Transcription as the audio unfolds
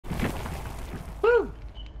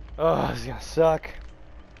Oh, this is gonna suck.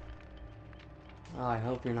 Oh, I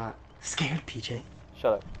hope you're not scared, PJ.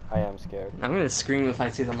 Shut up. I am scared. I'm gonna scream if I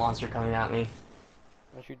see the monster coming at me.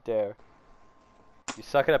 Don't you dare. You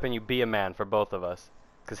suck it up and you be a man for both of us.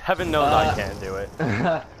 Because heaven knows I can't do it.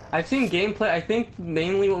 I've seen gameplay. I think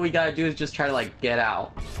mainly what we gotta do is just try to like get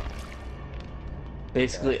out.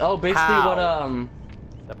 Basically, Okay. basically How?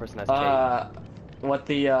 what That person has cake. what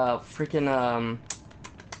the freaking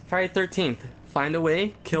Friday 13th. Find a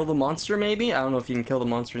way, kill the monster maybe. I don't know if you can kill the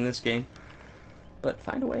monster in this game, but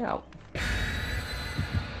find a way out.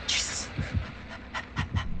 Jesus.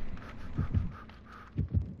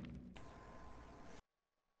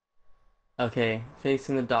 Okay,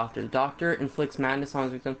 facing the doctor. The doctor inflicts madness on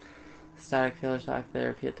his victim. Static failure, static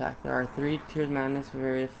therapy attack. There are 3 tiers of madness,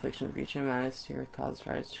 various affliction. Each madness tier causes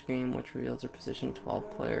try to scream, which reveals their position to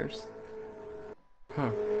 12 players.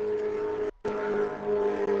 Huh.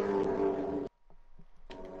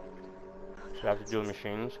 So I have to do with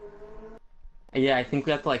machines. Yeah, I think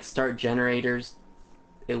we have to like start generators.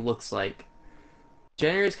 It looks like.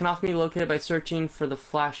 Generators can often be located by searching for the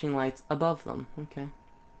flashing lights above them. Okay.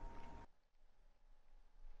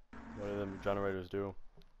 What do the generators do?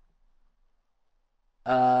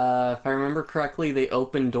 If I remember correctly, they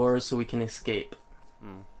open doors so we can escape.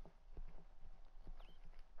 Hmm.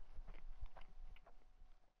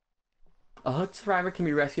 A hooked survivor can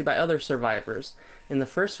be rescued by other survivors. In the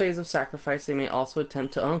first phase of sacrifice, they may also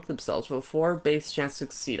attempt to unhook themselves with a 4 base chance to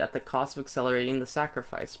succeed at the cost of accelerating the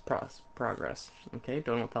sacrifice progress. Okay,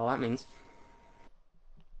 don't know what the hell that means.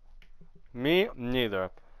 Me? Neither.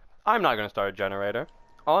 I'm not gonna start a generator.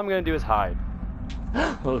 All I'm gonna do is hide.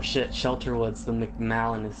 Oh shit, Shelterwoods, the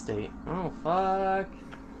McMallen estate. Oh fuck.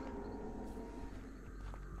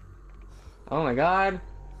 Oh my god.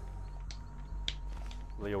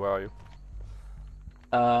 Leo, where are you?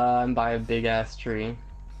 I'm by a big ass tree.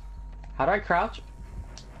 How do I crouch?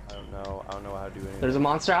 I don't know. I don't know how to do anything. There's a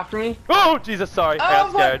monster after me? Oh, Jesus, sorry. I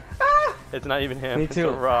got scared. Ah! It's not even him. Me It's too.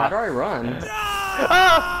 a rock. How do I run?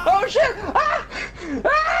 Ah! Oh shit! Ah!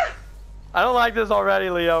 Ah! I don't like this already,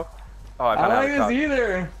 Leo. Oh, I I found don't out. like this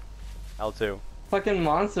either. L2. Fucking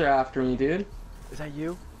monster after me, dude. Is that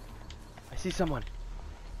you? I see someone.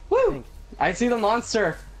 Woo! I see the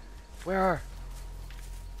monster. Where?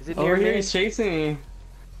 Is it Over near here, me? he's chasing me.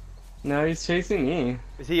 No, he's chasing me.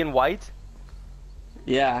 Is he in white?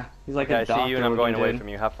 Yeah, he's like Okay, a I doctor. see you and I'm going away dude. from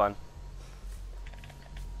you. Have fun.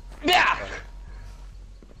 Yeah!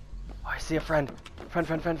 Oh, I see a friend.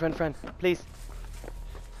 Friend. Please.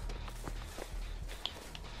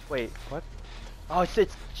 Wait, what? Oh,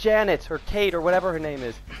 it's Janet or Kate or whatever her name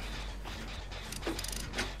is.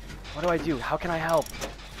 What do I do? How can I help?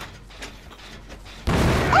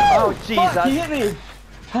 Oh, Jesus. Fuck, he hit me!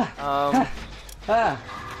 Ah.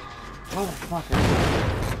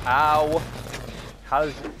 Motherfucker. Ow. How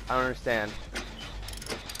does... I don't understand.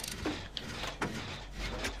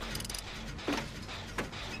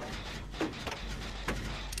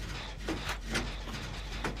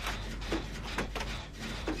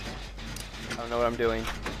 I don't know what I'm doing.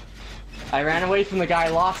 I ran away from the guy,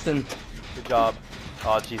 lost him. Good job.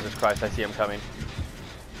 Oh, Jesus Christ, I see him coming.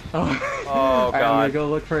 Oh, Oh, Alright, I'm gonna God. go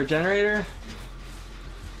look for a generator.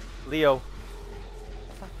 Leo.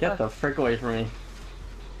 Get the frick away from me.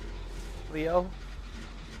 Leo?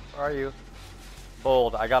 Where are you?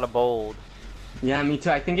 Bold. I got a bold. Yeah, me too.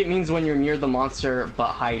 I think it means when you're near the monster but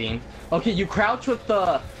hiding. Okay, you crouch with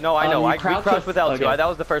the... No, I know. you I crouched with L2. okay. That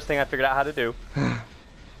was the first thing I figured out how to do.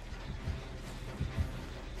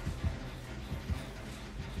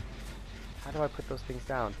 How do I put those things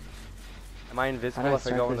down? Am I How do invisible I if I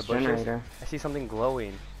start go in the this bushes? generator? I see something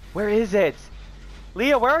glowing. Where is it?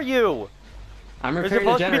 Leo, where are you? I'm You're repairing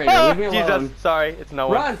the supposed to be- generator. Leave me alone. Jesus, sorry, it's no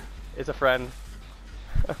one. Run! It's a friend.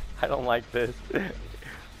 I don't like this.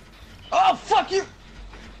 Oh, fuck you!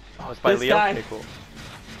 Oh, it's by This Leo? guy. Okay, cool.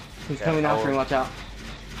 He's Okay, coming after me, watch out.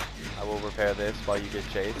 I will repair this while you get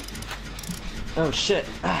chased. Oh, shit.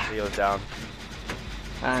 Leo's down.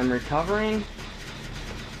 I'm recovering.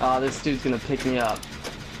 Oh, this dude's gonna pick me up.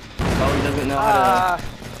 Oh, he doesn't know how Ah! to...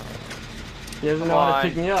 He doesn't know how to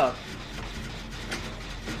pick me up.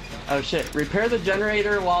 Oh, shit. Repair the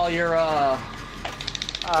generator while you're,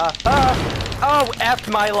 Oh, F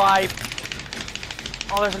my life!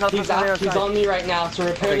 Oh, there's another person on the other He's side. on me right now, so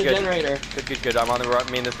repair Okay, the good. generator. Good. I'm on the...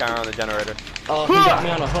 Me and this guy are on the generator. Oh, he got me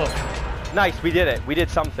on a hook. Nice, we did it. We did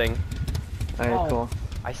something. Alright, Oh. cool.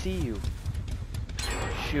 I see you.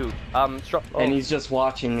 Shoot. Oh. And he's just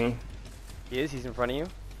watching me. He is? He's in front of you?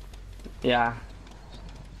 Yeah.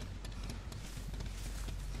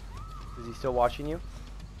 Is he still watching you?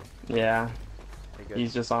 Yeah. Okay, good.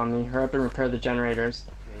 He's just on me. Hurry up and repair the generators.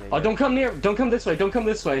 Oh, don't come near. Don't come this way. Don't come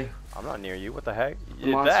this way. I'm not near you. What the heck? The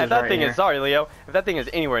monster's That right thing here. is. Sorry, Leo. If that thing is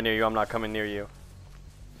anywhere near you, I'm not coming near you.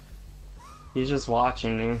 He's just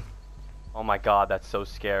watching me. Oh my god, that's so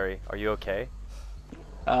scary. Are you okay?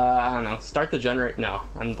 I don't know. Start the generator. No,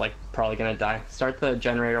 I'm like probably gonna die. Start the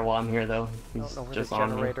generator while I'm here though. I He's don't know where just the on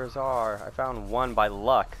me. generators are. I found one by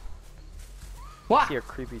luck. I What? see a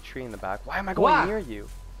creepy tree in the back. Why am I going What? near you?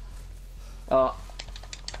 Oh.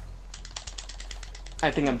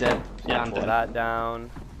 I think I'm dead. Yeah, I'm Pull dead. that down.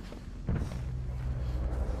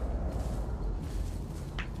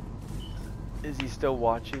 Is he still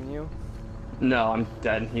watching you? No, I'm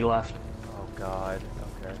dead. He left. Oh god.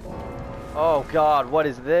 Okay. Oh god, what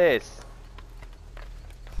is this?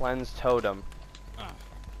 Cleanse totem.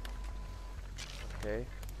 Okay.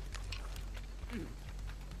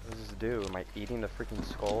 What does this do? Am I eating the freaking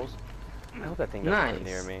skulls? I hope that thing doesn't come Nice.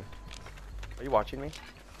 near me. Are you watching me?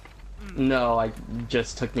 No, I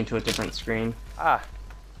just took me to a different screen. Ah!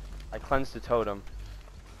 I cleansed the totem.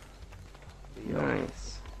 Leo.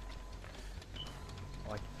 Nice.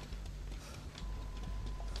 Oh, I'm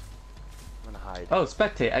gonna hide. Oh,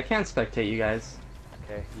 spectate. I can't spectate you guys.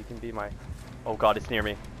 Okay, you can be my... Oh god, it's near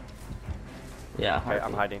me. Yeah. Okay,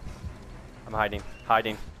 I'm hiding. I'm hiding.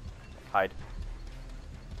 Hiding. Hide.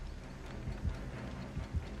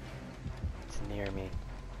 It's near me.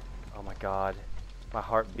 Oh my god. My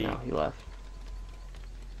heartbeat. No, he left.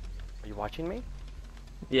 Are you watching me?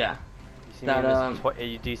 Yeah. You see That, me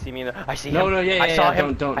in this do you see me in the... I see him! No, no, yeah, I yeah, saw yeah,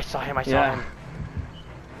 him! don't. I saw him! I saw Yeah. him!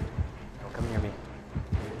 Don't come near me.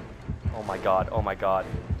 Oh my god, oh my god.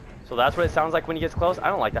 So that's what it sounds like when he gets close? I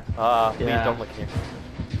don't like that. Please Yeah. don't look here.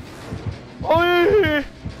 Oh!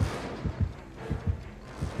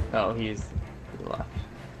 Oh, he left.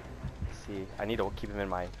 See, I need to keep him in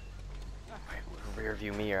my rear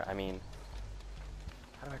view mirror. I mean,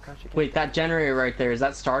 how do I crouch again? Wait, that generator right there, is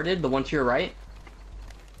that started? The one to your right?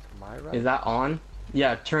 To my right? Is that on?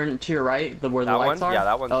 Yeah, turn to your right, where the That lights one? are? Yeah,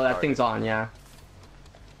 that one's Oh, that started. thing's on, yeah.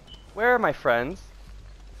 Where are my friends?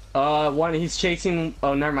 One, he's chasing,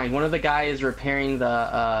 oh, never mind. One of the guys is repairing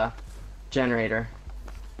the, generator.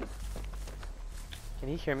 Can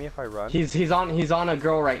he hear me if I run? He's on a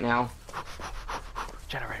girl right now.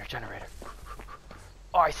 Generator, generator.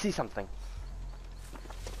 Oh, I see something.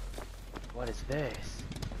 What is this?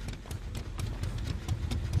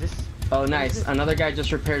 Is this Oh, nice. Another guy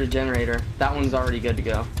just repaired a generator. That one's already good to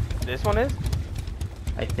go. this one is?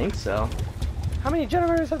 I think so. How many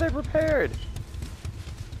generators have they repaired?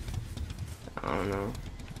 I don't know.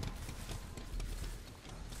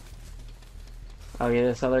 Okay,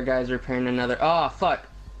 this other guy's repairing another. Oh, fuck.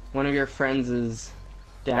 One of your friends is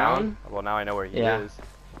down. Well, now I know where he Yeah. is.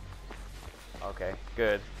 Okay,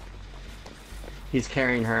 good. He's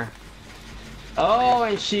carrying her. Oh,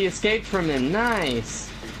 and she escaped from him. Nice.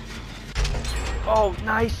 Oh,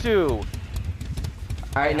 nice too.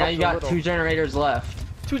 Alright, now helped you a got little. 2 generators left.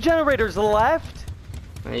 2 generators left.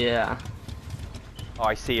 Yeah. Oh,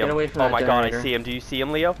 I see Get him. away from Oh that my god, I generator. see him. Do you see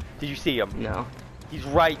him, Leo? Did you see him? No. He's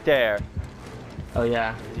right there. Oh,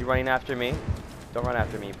 yeah. Is he running after me? Don't run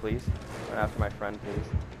after me, please. Run after my friend, please.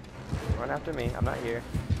 Run after me. I'm not here.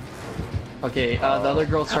 Okay, the other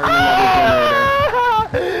girl started another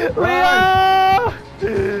generator. Leo!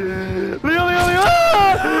 Leo, Leo, Leo!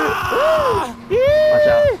 Watch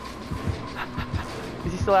out.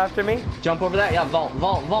 Is he still after me? Jump over that. Yeah, vault,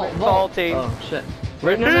 vault, vault, vault. Vaulting. Oh, shit.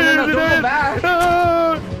 Wait, no, no, no, no, don't go back.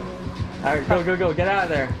 Alright, go, go, go. Get out of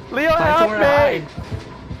there. Leo, Find help somewhere to me! hide.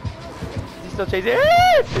 Is he still chasing?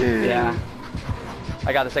 Yeah.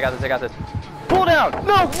 I got this, I got this, I got this. Pull down!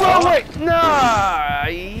 No, wrong way! No!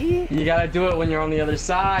 You gotta do it when you're on the other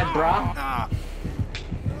side, brah.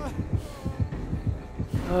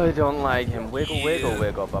 Oh, I don't like him. Wiggle, wiggle,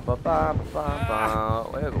 wiggle. Ba, ba, ba, ba, ba, ba.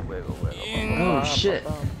 Wiggle, wiggle, wiggle. Ba, ba, Oh, ba, shit.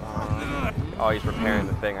 ba, ba. Oh, he's repairing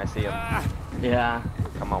the thing. I see him. Yeah.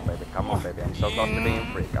 Come on, baby. Come on, baby. I'm so close to being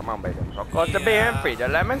free. Come on, baby. I'm so close to being free.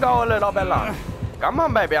 Just let me go a little bit longer. Come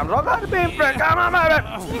on, baby. I'm so close to being free. Come on,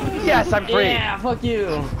 baby. Yes, I'm free. Yeah, fuck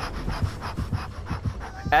you.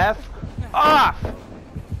 F off.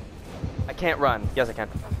 I can't run. Yes, I can.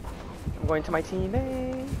 I'm going to my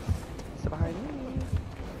teammates. Stay behind me.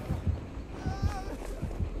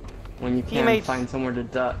 When you can Teammates. find somewhere to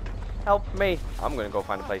duck. Help me. I'm gonna go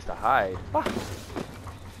find a place to hide. Ah.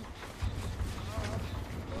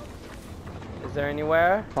 Is there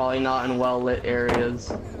anywhere? Probably not in well-lit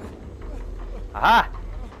areas. Aha!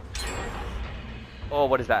 Oh,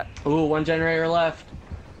 what is that? Ooh, 1 generator left.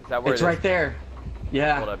 Is that where It's it is? right there.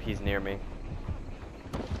 Yeah. Hold up, he's near me.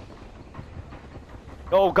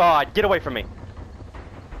 Oh god, get away from me.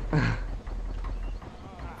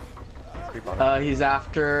 Creep on her. He's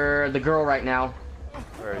after the girl right now.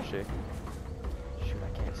 Where is she? Shoot,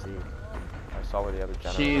 I can't see. I saw where the other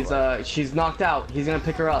generator was. She's knocked out. He's gonna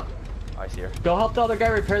pick her up. I see her. Go help the other guy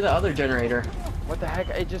repair the other generator. What the heck?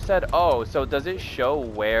 It just said, oh, so does it show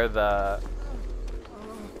where the...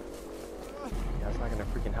 Yeah, that's not gonna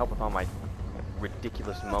freaking help with all my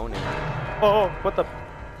ridiculous moaning. Oh, what the...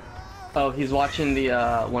 Oh, he's watching the,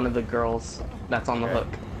 one of the girls that's on the Okay. hook.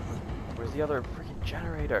 Where's the other freaking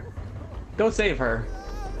generator? Go save her.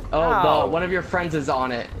 Oh, Ow. one of your friends is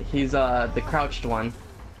on it. He's, the crouched one.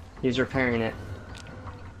 He's repairing it.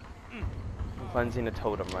 I'm cleansing a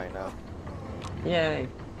totem right now. Yay.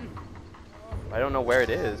 I don't know where it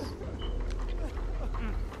is. Is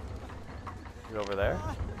it over there?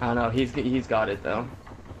 I don't know, he's got it though.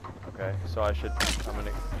 Okay, so I'm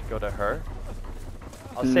gonna go to her.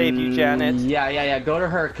 I'll save you, Janet. Yeah, go to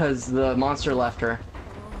her because the monster left her.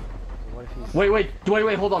 What if he's...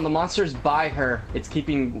 Wait, hold on, the monster's by her. It's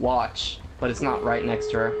keeping watch, but it's not right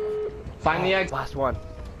next to her. Find the egg. Last one.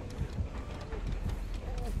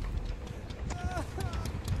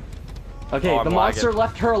 Okay, Oh, the I'm monster lagging.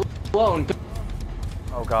 left her alone.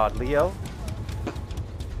 Oh god, Leo?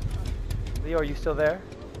 Leo, are you still there?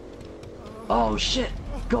 Oh shit!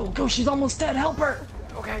 Go, she's almost dead, help her!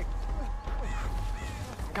 Okay.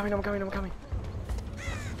 I'm coming.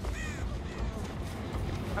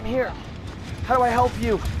 I'm here. How do I help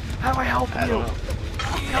you? How do I help I you? don't know.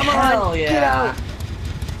 Come on, Hell yeah! get out!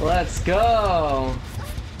 Let's go!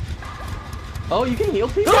 Oh, you can heal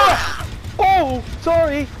people? Ah! Oh,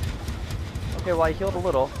 sorry. Okay, well I healed a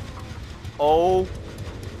little. Oh.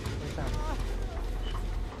 What's that?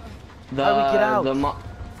 How do we get out?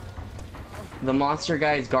 The monster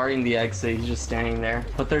guy is guarding the exit. He's just standing there.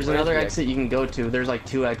 But there's Where's another the exit you can go to. There's like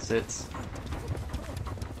 2 exits.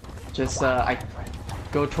 Just I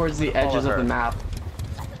go towards the Follow edges of her. the map.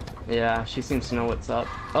 Yeah, she seems to know what's up.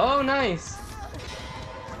 Oh, nice.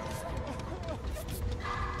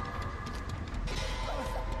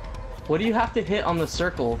 What do you have to hit on the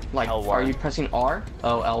circle? Like, L1. are you pressing R?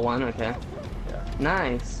 Oh, L1. Okay. Yeah.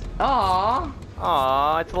 Nice. Aww.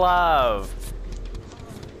 Aw, it's love.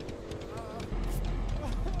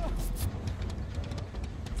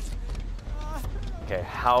 Okay,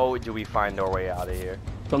 how do we find our way out of here?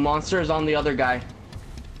 The monster is on the other guy.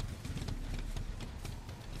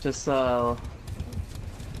 Just No,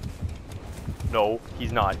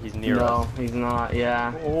 he's not. He's near no, us. he's not.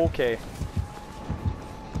 Yeah. Okay.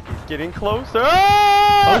 He's getting closer.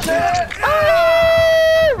 Ah! Oh shit!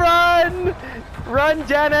 Ah! Run! Run,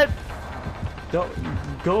 Janet!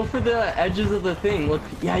 Go for the edges of the thing. Look.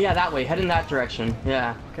 Yeah, that way. Head in that direction.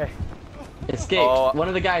 Yeah. Okay. Escape. Oh. One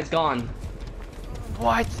of the guys gone.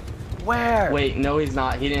 What? Where? Wait, no, he's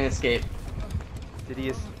not. He didn't escape. Did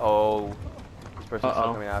he? Oh, this person's still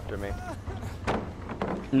Uh-oh. coming after me.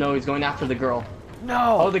 No, he's going after the girl.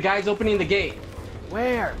 No. Oh, the guy's opening the gate.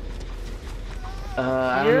 Where?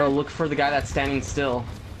 I Here? don't know. Look for the guy that's standing still.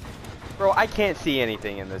 Bro, I can't see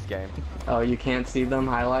anything in this game. Oh, you can't see them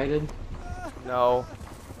highlighted? No.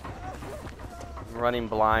 I'm running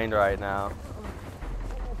blind right now.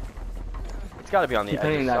 It's got to be on the Keep edge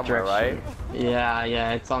heading of in that somewhere, right? direction.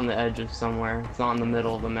 Yeah, it's on the edge of somewhere. It's not in the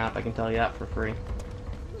middle of the map. I can tell you that for free.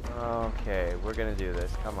 Okay, we're gonna do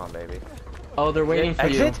this. Come on, baby. Oh, they're waiting for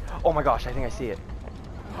you. Exit? Oh my gosh, I think I see it.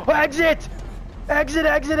 Oh, exit! Exit!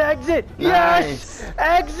 Nice. Yes!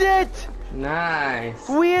 Exit! Nice.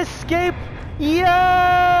 We escape!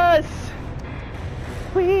 Yes!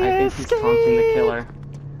 We I think he's taunting the killer.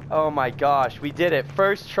 Oh my gosh, we did it.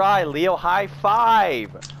 First try, Leo. High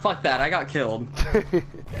five! Fuck that, I got killed.